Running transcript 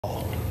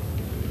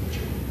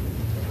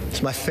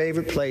It's my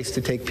favorite place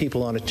to take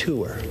people on a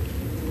tour.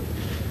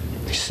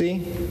 You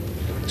see,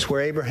 it's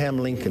where Abraham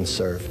Lincoln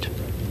served.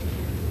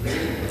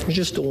 He was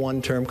just a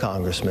one-term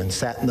congressman,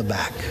 sat in the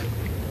back.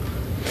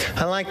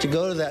 I like to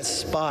go to that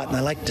spot, and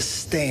I like to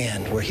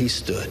stand where he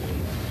stood.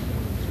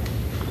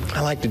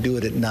 I like to do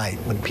it at night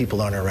when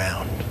people aren't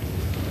around.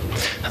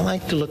 I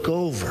like to look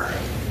over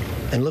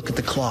and look at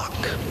the clock,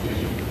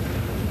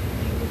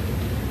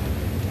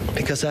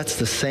 because that's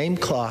the same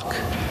clock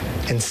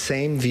and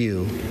same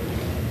view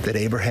that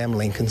Abraham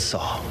Lincoln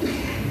saw.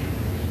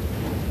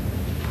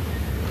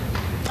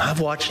 I've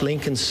watched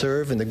Lincoln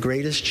serve in the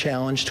greatest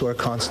challenge to our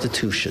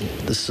Constitution,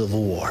 the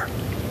Civil War.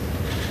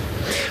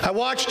 I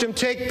watched him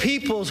take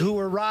peoples who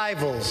were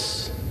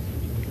rivals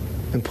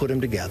and put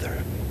them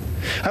together.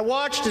 I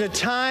watched in a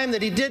time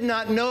that he did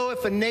not know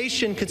if a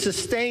nation could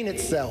sustain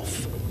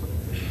itself,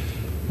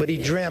 but he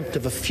dreamt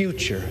of a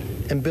future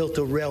and built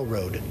a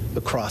railroad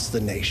across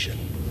the nation.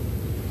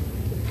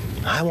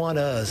 I want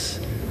us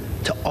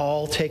to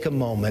all take a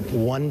moment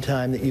one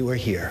time that you are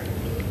here.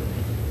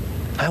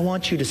 I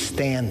want you to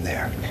stand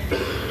there.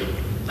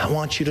 I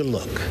want you to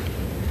look.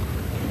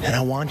 And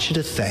I want you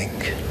to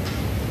think,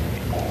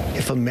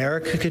 if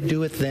America could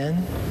do it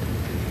then,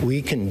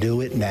 we can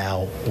do it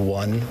now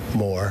one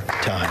more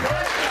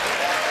time.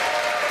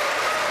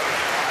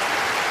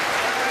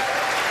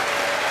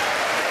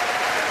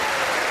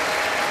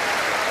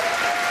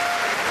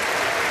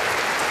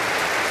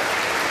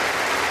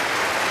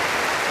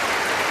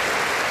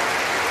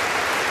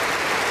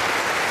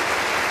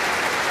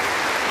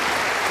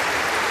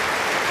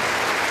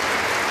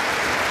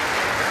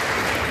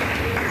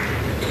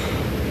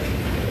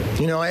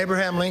 You know,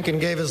 Abraham Lincoln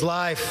gave his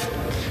life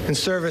in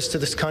service to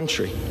this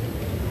country.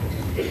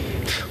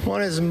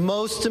 One of his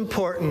most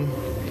important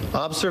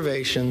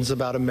observations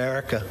about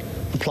America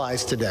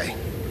applies today,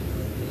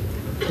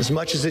 as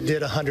much as it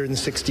did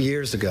 160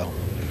 years ago.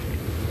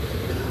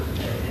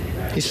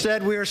 He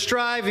said, "We are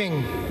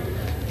striving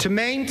to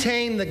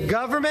maintain the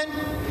government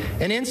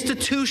and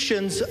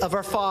institutions of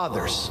our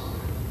fathers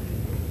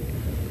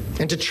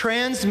and to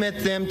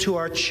transmit them to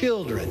our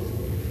children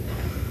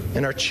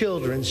and our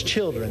children's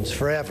children's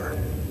forever."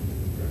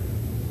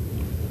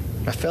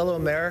 My fellow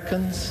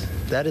Americans,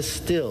 that is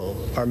still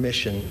our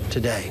mission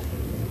today.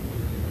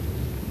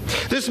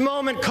 This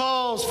moment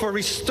calls for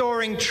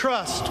restoring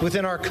trust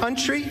within our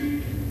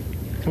country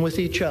and with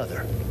each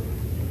other.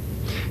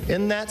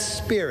 In that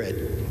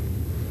spirit,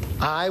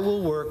 I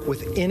will work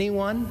with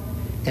anyone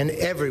and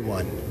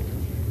everyone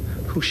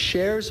who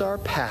shares our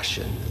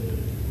passion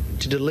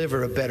to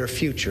deliver a better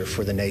future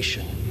for the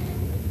nation.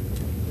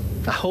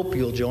 I hope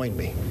you'll join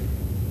me.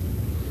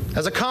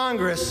 As a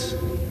Congress,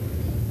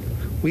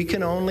 we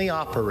can only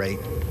operate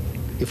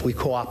if we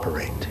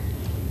cooperate.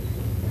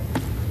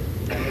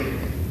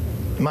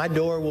 My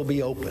door will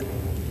be open.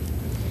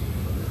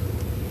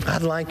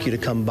 I'd like you to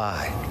come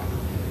by.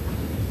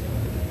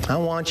 I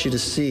want you to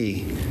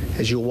see,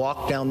 as you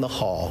walk down the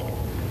hall,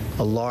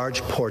 a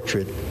large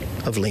portrait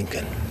of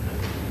Lincoln.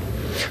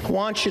 I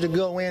want you to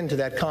go into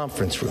that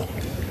conference room,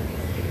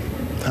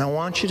 and I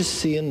want you to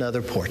see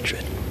another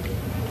portrait.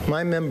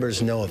 My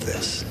members know of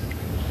this.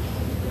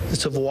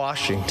 It's of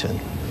Washington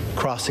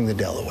crossing the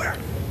Delaware.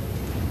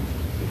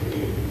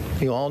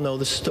 You all know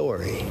the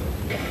story.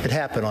 It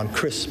happened on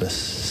Christmas,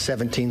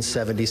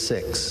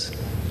 1776.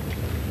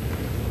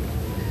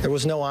 There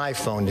was no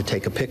iPhone to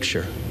take a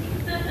picture.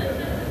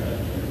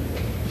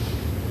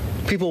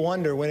 People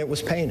wonder when it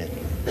was painted.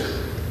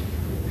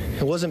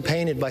 It wasn't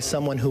painted by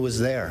someone who was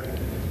there.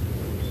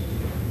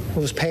 It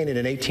was painted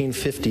in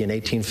 1850 and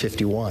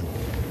 1851.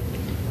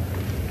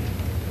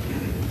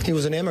 He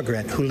was an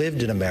immigrant who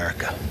lived in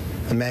America,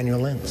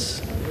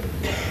 amanuensis.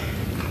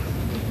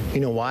 You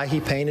know why he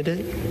painted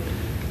it?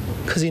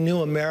 Because he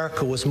knew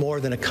America was more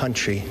than a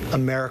country.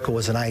 America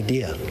was an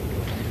idea.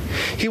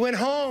 He went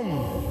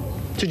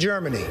home to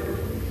Germany,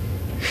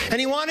 and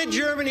he wanted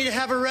Germany to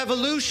have a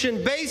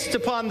revolution based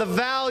upon the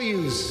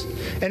values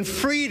and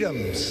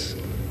freedoms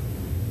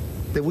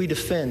that we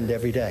defend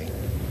every day.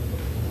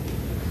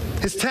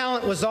 His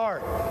talent was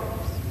art.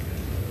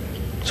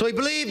 So he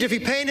believed if he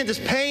painted this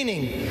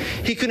painting,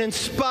 he could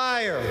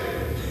inspire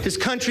his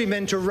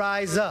countrymen to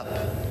rise up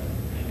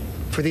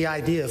for the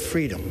idea of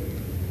freedom.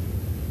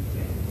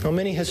 Well,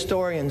 many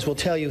historians will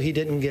tell you he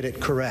didn't get it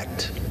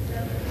correct.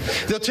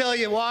 They'll tell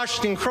you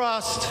Washington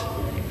crossed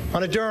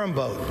on a Durham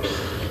boat,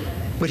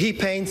 but he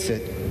paints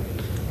it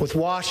with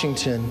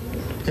Washington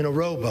in a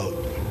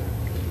rowboat.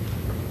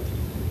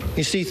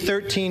 You see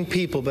 13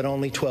 people, but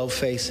only 12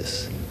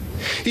 faces.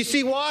 You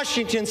see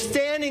Washington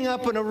standing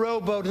up in a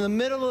rowboat in the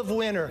middle of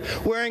winter,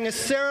 wearing a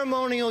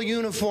ceremonial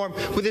uniform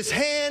with his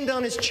hand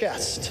on his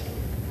chest.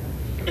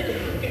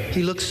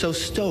 He looks so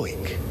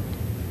stoic.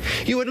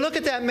 You would look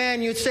at that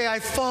man, you'd say,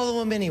 I'd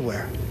follow him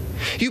anywhere.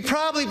 You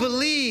probably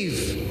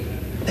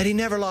believe that he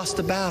never lost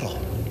a battle.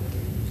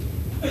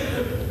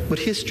 But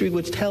history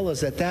would tell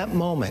us at that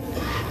moment,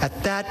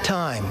 at that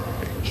time,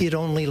 he had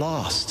only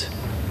lost.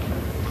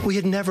 We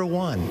had never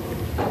won.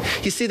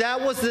 You see,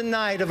 that was the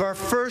night of our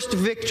first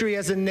victory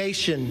as a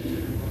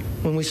nation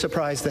when we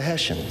surprised the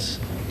Hessians.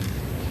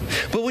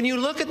 But when you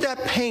look at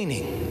that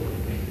painting,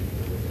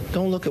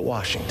 don't look at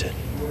Washington.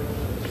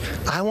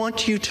 I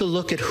want you to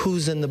look at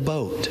who's in the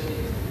boat.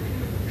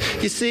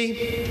 You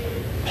see,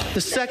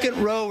 the second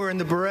rower in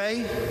the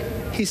beret,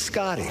 he's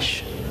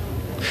Scottish.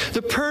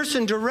 The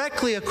person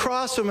directly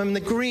across from him in the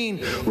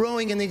green,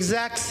 rowing in the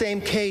exact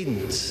same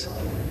cadence,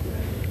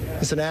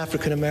 is an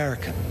African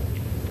American.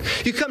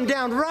 You come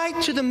down right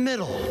to the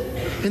middle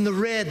in the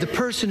red, the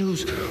person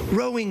who's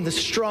rowing the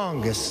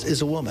strongest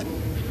is a woman.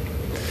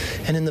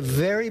 And in the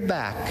very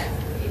back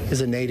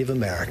is a Native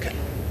American.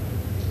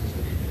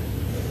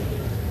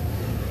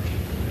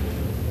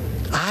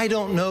 I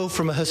don't know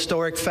from a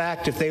historic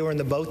fact if they were in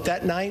the boat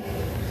that night,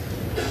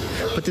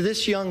 but to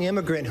this young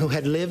immigrant who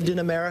had lived in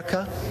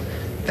America,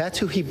 that's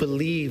who he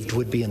believed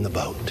would be in the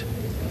boat.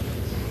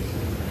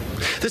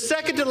 The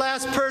second to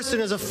last person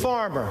is a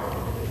farmer.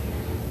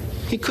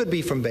 He could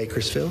be from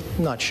Bakersfield,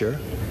 I'm not sure.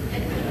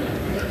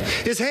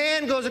 His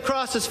hand goes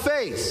across his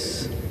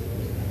face.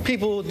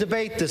 People will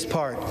debate this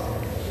part.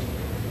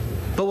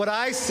 But what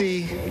I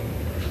see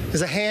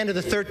is a hand of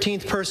the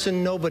 13th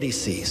person nobody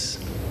sees.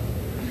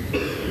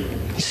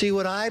 You see,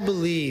 what I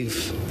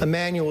believe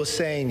Emmanuel was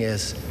saying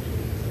is,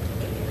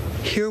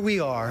 here we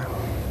are,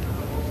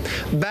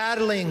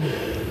 battling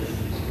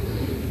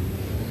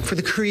for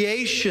the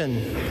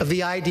creation of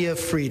the idea of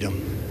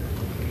freedom.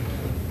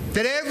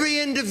 That every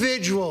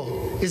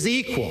individual is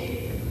equal,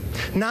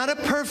 not a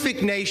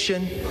perfect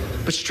nation,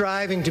 but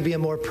striving to be a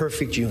more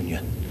perfect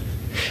union.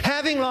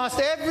 Having lost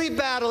every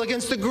battle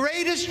against the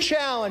greatest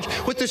challenge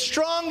with the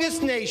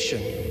strongest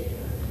nation,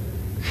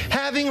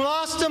 having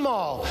lost them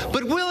all,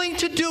 but willing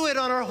to do it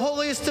on our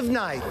holiest of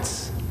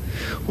nights,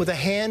 with a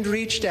hand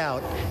reached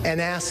out and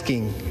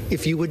asking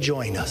if you would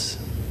join us.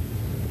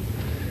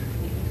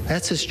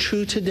 That's as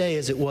true today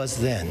as it was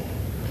then.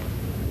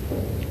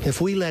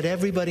 If we let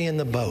everybody in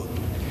the boat,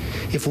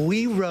 if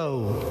we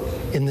row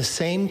in the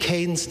same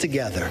cadence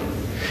together,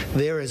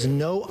 there is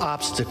no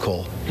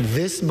obstacle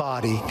this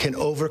body can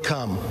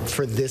overcome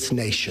for this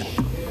nation.